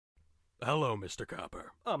Hello, Mr.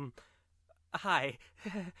 Copper. Hi.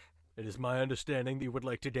 It is my understanding that you would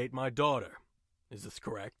like to date my daughter. Is this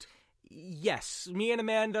correct? Yes, me and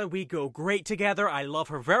Amanda, we go great together. I love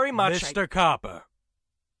her very much. Mr. Copper,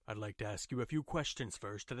 I'd like to ask you a few questions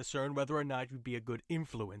first to discern whether or not you'd be a good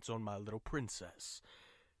influence on my little princess.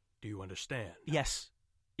 Do you understand? Yes.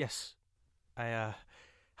 Yes. I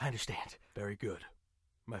understand. Very good.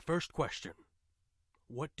 My first question.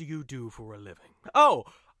 What do you do for a living? Oh,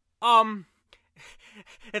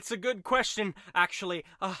 it's a good question, actually.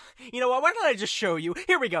 You know what, why don't I just show you?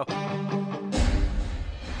 Here we go.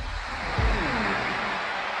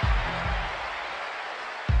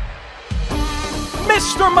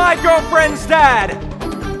 Mr. My Girlfriend's Dad!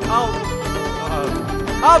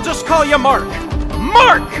 I'll just call you Mark.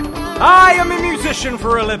 Mark! I am a musician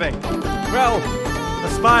for a living. Well,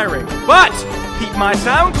 aspiring. But keep my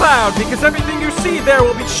SoundCloud, because everything you see there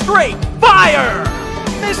will be straight fire!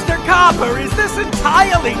 Mr. Copper, is this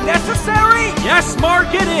entirely necessary? Yes,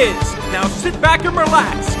 Mark, it is. Now sit back and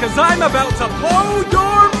relax, because I'm about to blow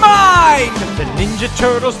your mind! The Ninja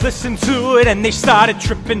Turtles listened to it, and they started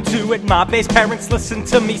tripping to it. My bass parents listened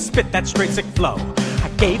to me spit that straight sick flow. I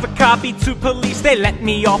gave a copy to police, they let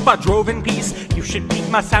me off, I drove in peace. You should meet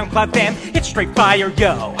my SoundCloud fam, it's straight fire,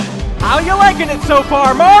 yo. How you liking it so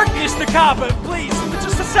far, Mark? Mr. Copper, please,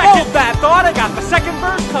 just a second. Hold that thought, I got the second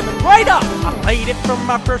verse coming right up. I played it for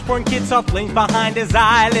my firstborn kid, saw flames behind his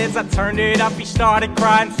eyelids. I turned it up, he started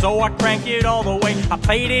crying, so I cranked it all the way. I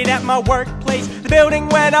played it at my workplace, the building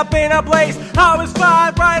went up in a blaze. I was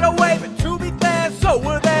fired right away, but to be fair, so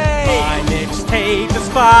were they. My mixtape is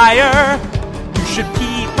fire. You should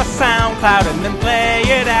keep a SoundCloud and then play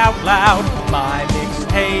it out loud. My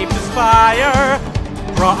mixtape is fire.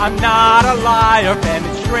 Bruh, I'm not a liar, fam,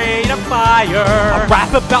 it's straight up fire. I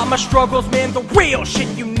rap about my struggles, man, the real shit,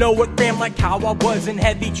 you know it, fam. Like how I was in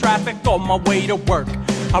heavy traffic on my way to work.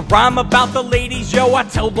 I rhyme about the ladies, yo, I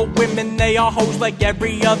tell the women they are hoes like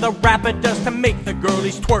every other rapper does to make the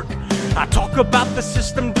girlies twerk. I talk about the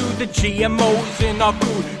system due to GMOs in our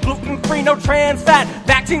food. Gluten-free, no trans fat.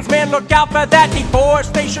 Vaccines, man, look out for that.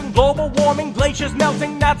 Deforestation, global warming, glaciers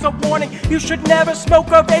melting, that's a warning. You should never smoke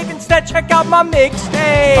or vape, instead check out my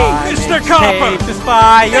mixtape. Mr. Copper! Mixtape is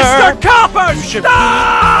fire. Mr. Copper, You should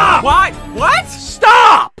stop! What? What?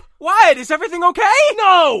 Stop! What? Is everything okay?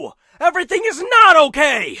 No! Everything is not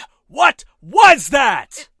okay! What was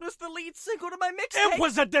that? It was the lead single to my mixtape. It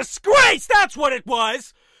was a disgrace, that's what it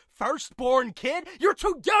was! Firstborn kid? You're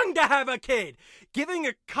too young to have a kid! Giving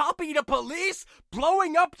a copy to police?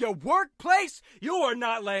 Blowing up your workplace? You are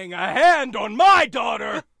not laying a hand on my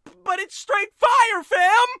daughter! But it's straight fire,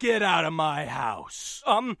 fam! Get out of my house.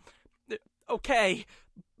 Okay.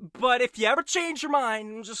 But if you ever change your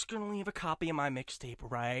mind, I'm just gonna leave a copy of my mixtape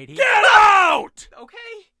right here. Get out! Okay.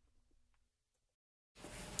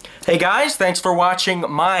 Hey guys, thanks for watching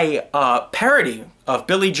my parody of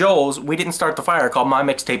Billy Joel's We Didn't Start the Fire called My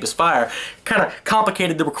Mixtape is Fire. Kind of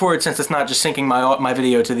complicated to record since it's not just syncing my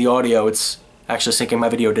video to the audio, it's actually syncing my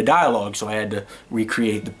video to dialogue, so I had to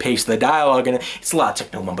recreate the pace of the dialogue, and it's a lot of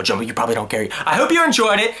techno mumbo jumbo, you probably don't care. I hope you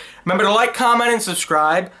enjoyed it. Remember to like, comment, and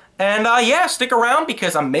subscribe. And yeah, stick around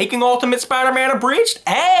because I'm making Ultimate Spider-Man Abreached,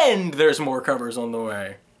 and there's more covers on the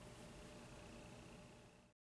way.